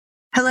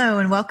Hello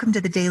and welcome to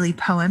the Daily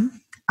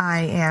Poem. I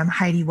am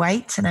Heidi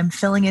White and I'm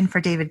filling in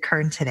for David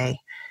Kern today.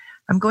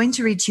 I'm going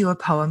to read to you a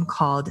poem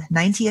called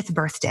 90th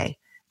Birthday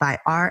by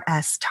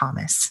R.S.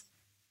 Thomas.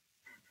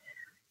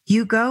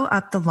 You go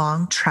up the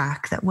long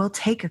track that will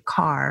take a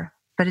car,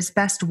 but is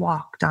best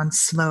walked on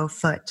slow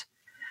foot,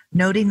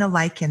 noting the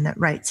lichen that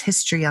writes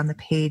history on the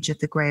page of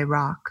the gray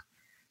rock.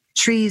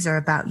 Trees are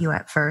about you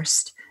at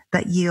first,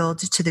 but yield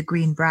to the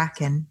green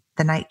bracken,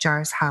 the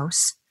nightjar's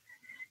house.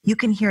 You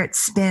can hear it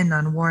spin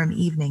on warm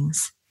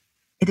evenings.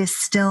 It is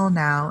still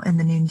now in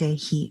the noonday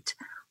heat.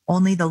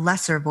 Only the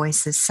lesser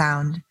voices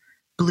sound,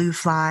 blue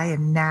fly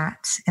and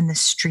gnat, and the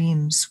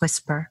streams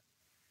whisper.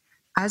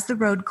 As the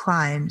road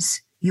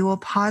climbs, you will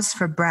pause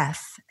for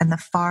breath, and the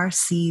far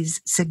sea's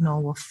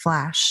signal will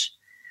flash,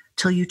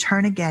 till you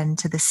turn again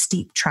to the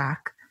steep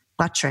track,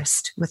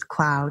 buttressed with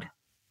cloud.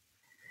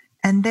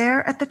 And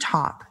there at the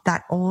top,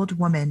 that old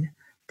woman,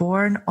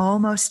 born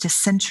almost a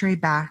century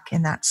back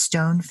in that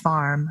stone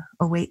farm,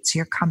 awaits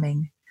your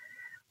coming,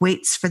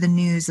 waits for the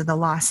news of the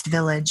lost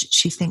village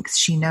she thinks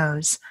she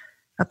knows,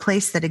 a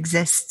place that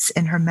exists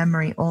in her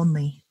memory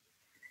only.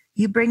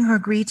 You bring her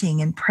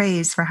greeting and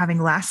praise for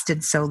having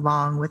lasted so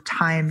long with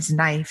time's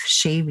knife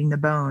shaving the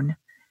bone.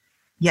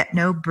 Yet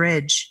no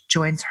bridge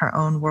joins her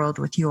own world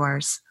with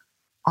yours.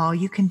 All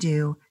you can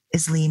do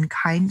is lean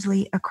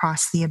kindly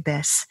across the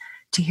abyss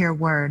to hear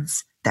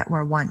words that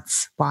were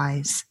once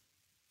wise.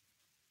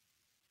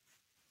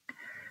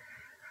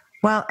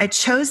 Well, I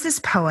chose this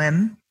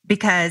poem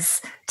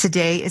because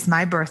today is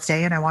my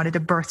birthday and I wanted a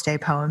birthday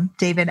poem.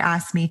 David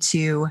asked me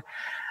to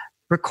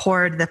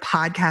record the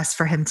podcast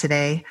for him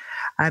today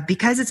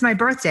because it's my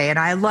birthday and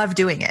I love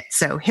doing it.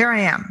 So here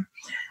I am.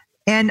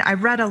 And I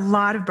read a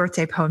lot of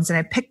birthday poems and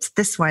I picked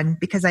this one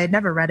because I had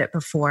never read it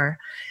before.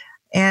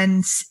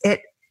 And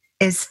it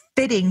is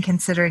fitting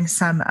considering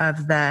some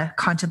of the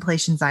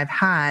contemplations I've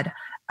had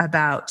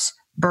about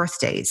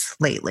birthdays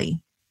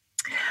lately.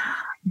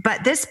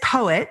 But this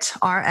poet,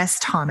 R.S.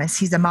 Thomas,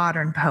 he's a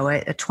modern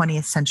poet, a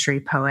 20th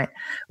century poet,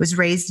 was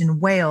raised in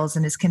Wales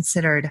and is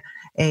considered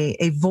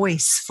a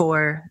voice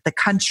for the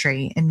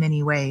country in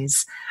many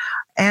ways.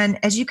 And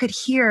as you could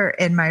hear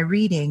in my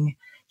reading,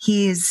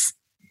 he's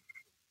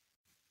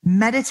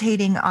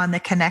meditating on the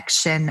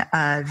connection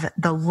of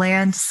the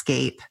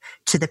landscape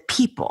to the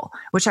people,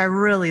 which I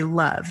really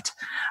loved.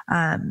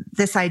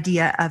 This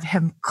idea of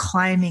him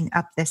climbing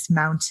up this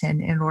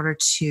mountain in order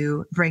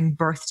to bring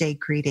birthday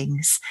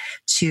greetings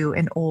to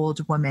an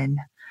old woman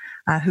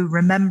who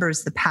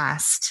remembers the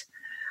past.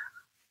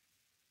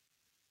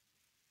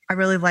 I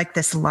really like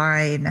this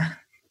line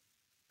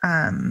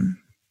in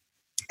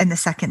the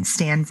second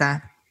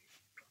stanza.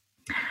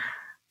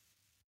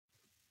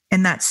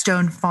 And that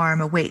stone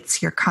farm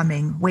awaits your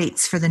coming,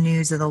 waits for the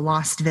news of the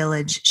lost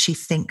village she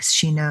thinks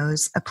she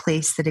knows, a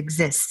place that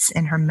exists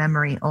in her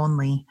memory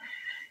only.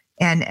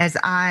 And as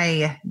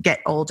I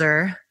get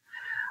older,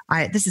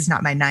 this is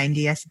not my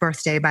 90th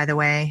birthday, by the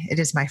way. It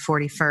is my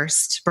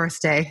 41st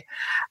birthday.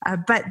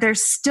 But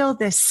there's still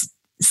this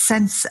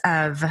sense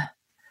of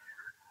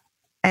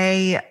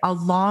a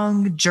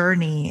long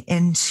journey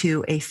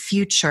into a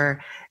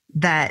future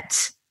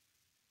that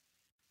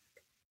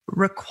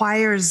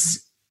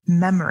requires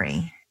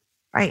memory,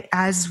 right?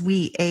 As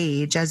we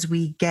age, as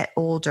we get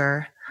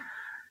older,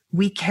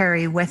 we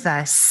carry with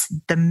us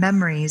the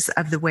memories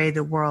of the way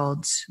the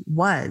world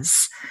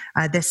was.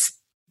 This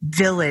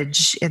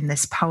village in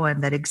this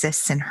poem that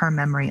exists in her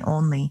memory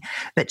only,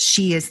 but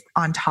she is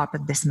on top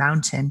of this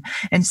mountain.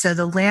 And so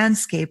the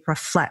landscape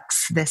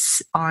reflects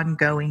this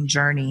ongoing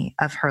journey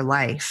of her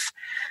life.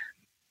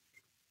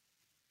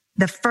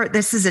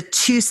 This is a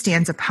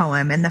 2-stanza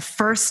poem, and the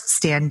first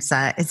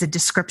stanza is a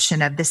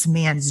description of this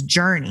man's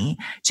journey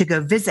to go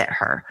visit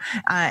her.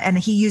 And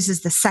he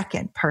uses the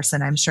second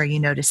person. I'm sure you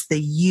noticed the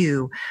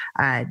you.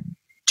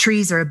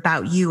 Trees are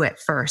about you at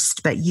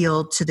first, but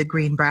yield to the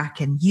green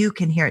bracken. You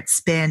can hear it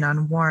spin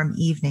on warm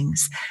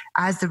evenings.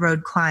 As the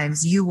road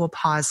climbs, you will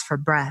pause for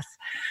breath.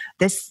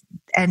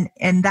 And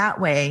in that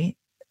way,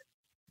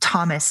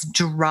 Thomas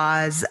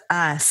draws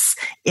us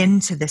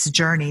into this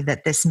journey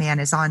that this man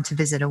is on to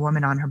visit a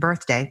woman on her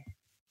birthday.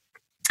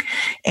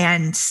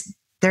 And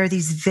there are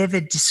these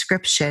vivid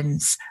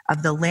descriptions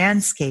of the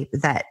landscape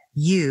that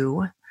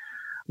you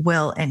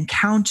will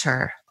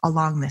encounter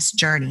along this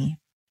journey.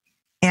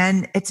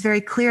 And it's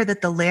very clear that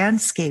the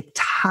landscape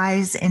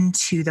ties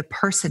into the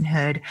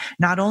personhood,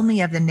 not only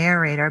of the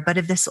narrator, but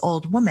of this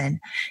old woman,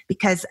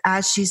 because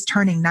as she's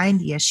turning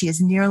 90, as she is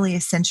nearly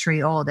a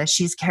century old, as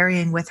she's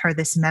carrying with her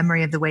this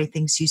memory of the way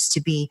things used to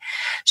be,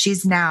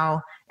 she's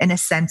now, in a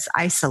sense,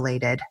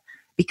 isolated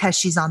because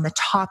she's on the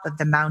top of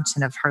the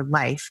mountain of her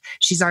life.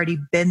 She's already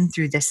been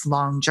through this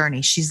long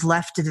journey. She's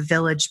left the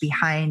village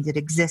behind. It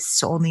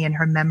exists only in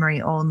her memory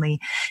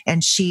only,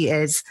 and she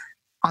is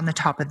on the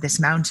top of this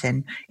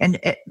mountain, and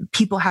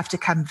people have to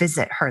come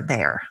visit her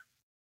there.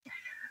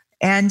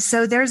 And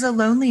so there's a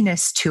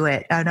loneliness to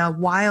it and a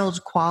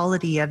wild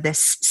quality of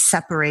this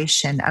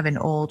separation of an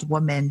old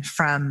woman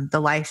from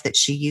the life that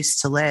she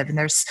used to live. And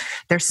there's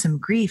some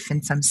grief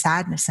and some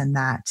sadness in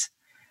that.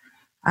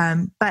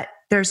 But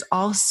there's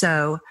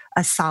also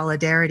a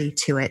solidarity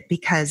to it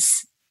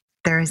because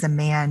there is a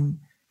man,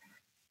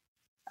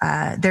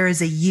 there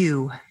is a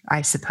you,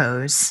 I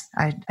suppose.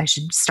 I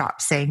should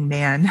stop saying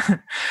man.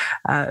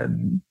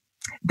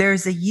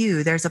 There's a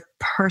you, there's a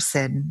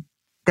person,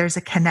 there's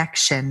a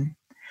connection,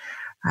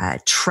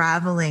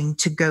 traveling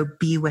to go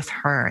be with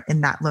her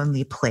in that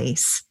lonely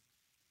place.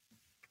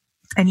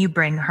 And you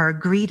bring her a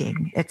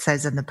greeting, it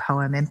says in the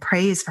poem, and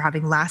praise for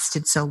having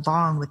lasted so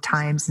long with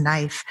time's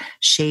knife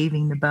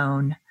shaving the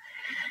bone.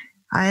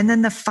 And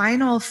then the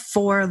final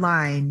 4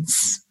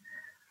 lines,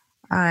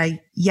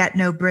 yet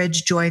no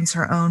bridge joins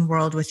her own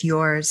world with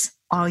yours.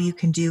 All you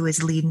can do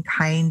is lean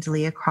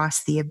kindly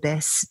across the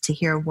abyss to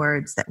hear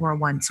words that were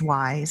once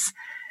wise.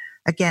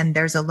 Again,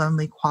 there's a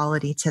lonely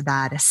quality to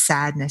that, a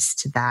sadness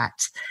to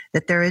that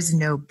there is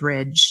no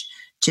bridge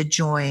to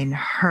join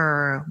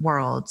her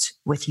world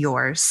with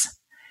yours.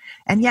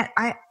 And yet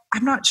I'm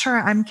not sure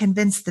I'm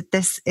convinced that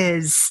this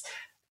is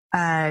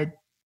a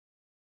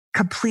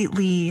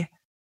completely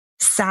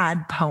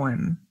sad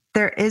poem.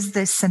 There is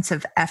this sense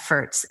of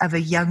effort of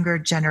a younger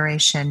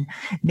generation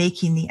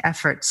making the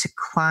effort to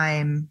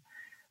climb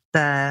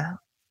the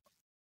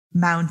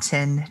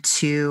mountain,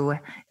 to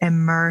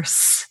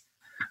immerse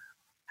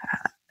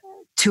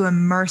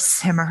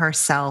him or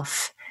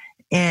herself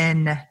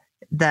in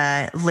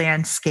the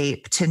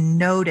landscape, to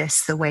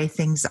notice the way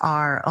things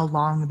are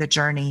along the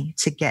journey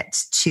to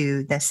get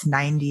to this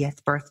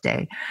 90th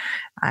birthday.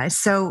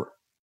 So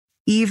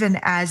even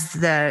as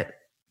the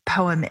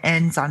poem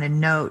ends on a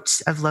note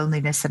of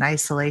loneliness and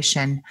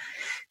isolation,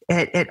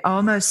 it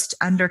almost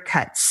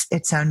undercuts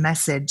its own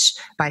message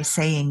by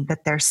saying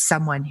that there's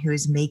someone who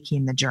is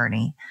making the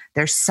journey.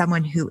 There's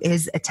someone who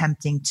is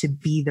attempting to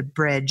be the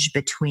bridge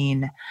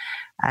between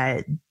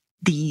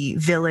the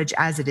village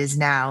as it is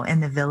now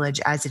and the village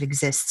as it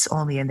exists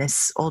only in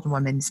this old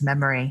woman's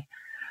memory.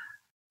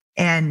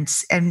 And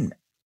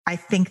I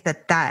think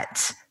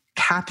that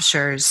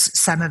captures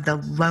some of the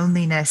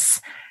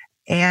loneliness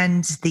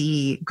and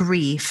the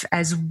grief,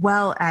 as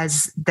well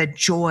as the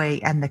joy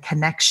and the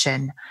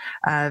connection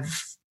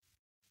of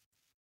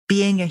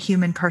being a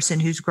human person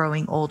who's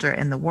growing older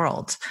in the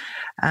world.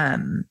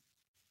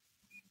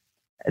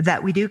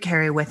 That we do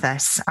carry with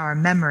us our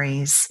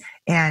memories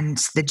and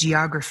the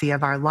geography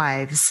of our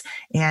lives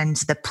and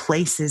the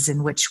places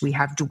in which we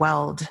have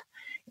dwelled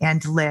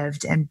and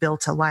lived and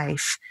built a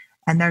life.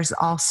 And there's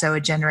also a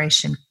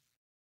generation,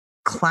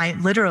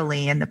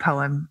 literally in the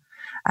poem,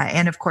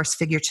 and of course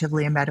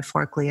figuratively and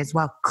metaphorically as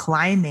well,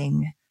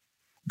 climbing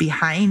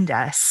behind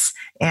us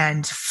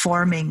and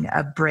forming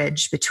a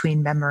bridge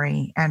between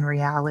memory and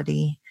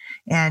reality,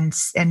 and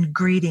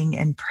greeting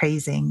and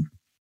praising.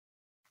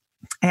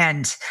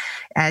 And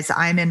as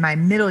I'm in my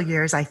middle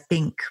years, I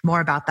think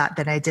more about that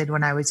than I did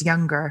when I was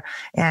younger,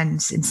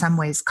 and in some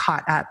ways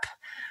caught up,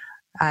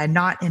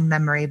 not in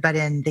memory, but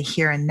in the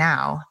here and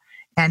now.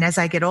 And as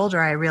I get older,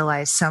 I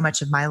realize so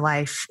much of my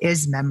life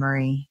is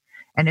memory,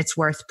 and it's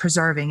worth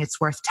preserving. It's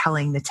worth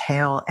telling the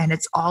tale. And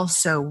it's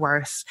also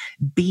worth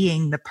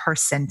being the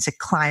person to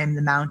climb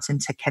the mountain,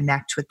 to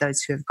connect with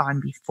those who have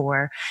gone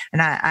before.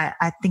 And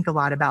I think a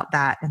lot about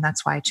that. And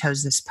that's why I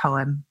chose this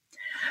poem.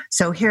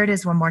 So here it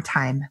is one more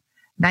time.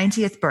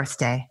 90th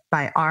Birthday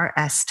by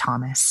R.S.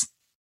 Thomas.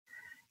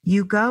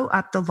 You go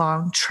up the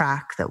long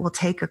track that will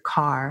take a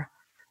car,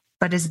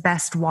 but is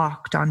best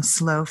walked on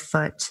slow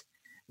foot,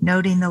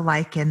 noting the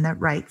lichen that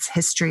writes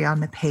history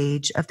on the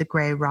page of the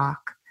gray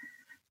rock.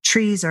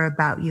 Trees are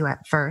about you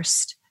at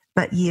first,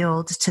 but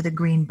yield to the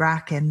green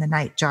bracken the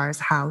nightjar's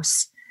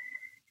house.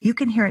 You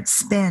can hear it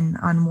spin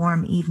on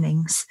warm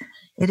evenings.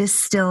 It is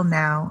still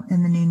now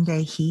in the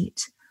noonday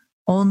heat.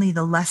 Only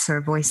the lesser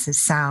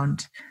voices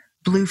sound.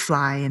 Blue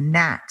fly and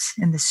gnat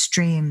in the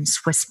streams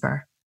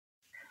whisper.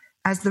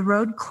 As the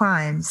road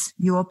climbs,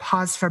 you will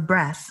pause for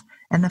breath,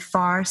 and the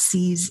far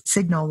sea's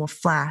signal will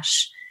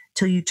flash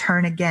till you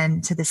turn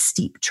again to the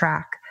steep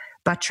track,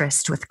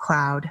 buttressed with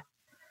cloud.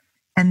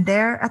 And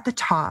there at the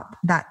top,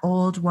 that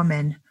old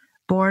woman,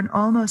 born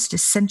almost a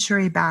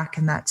century back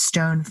in that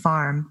stone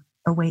farm,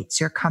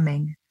 awaits your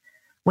coming,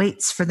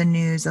 waits for the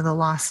news of the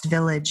lost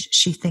village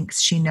she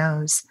thinks she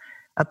knows,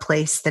 a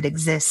place that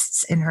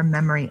exists in her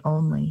memory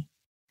only.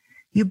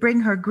 You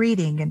bring her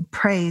greeting and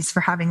praise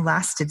for having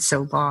lasted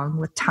so long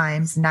with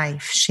time's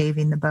knife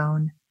shaving the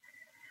bone.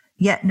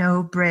 Yet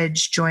no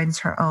bridge joins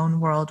her own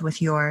world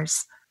with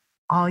yours.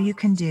 All you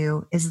can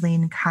do is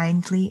lean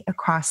kindly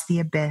across the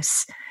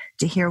abyss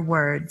to hear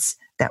words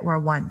that were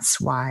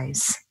once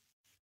wise.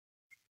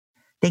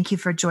 Thank you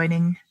for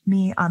joining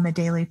me on the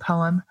Daily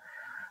Poem.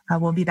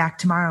 We'll be back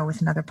tomorrow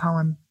with another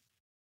poem.